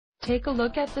Take a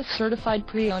look at this certified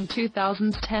pre-owned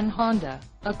 2010 Honda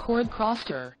Accord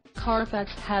Crosstour.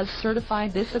 Carfax has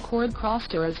certified this Accord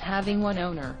Crosstour as having one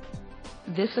owner.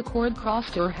 This Accord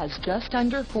Crosstour has just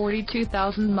under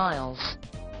 42,000 miles.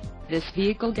 This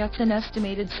vehicle gets an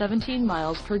estimated 17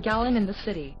 miles per gallon in the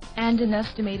city, and an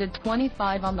estimated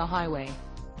 25 on the highway.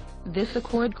 This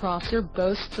Accord Crosstour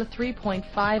boasts a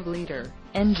 3.5-liter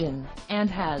engine, and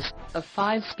has a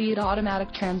 5-speed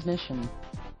automatic transmission.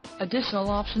 Additional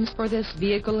options for this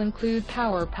vehicle include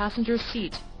power passenger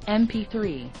seat,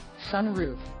 MP3,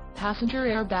 sunroof, passenger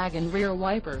airbag and rear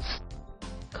wipers.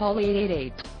 Call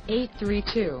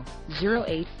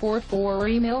 888-832-0844 or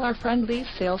email our friendly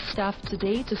sales staff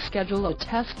today to schedule a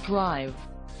test drive.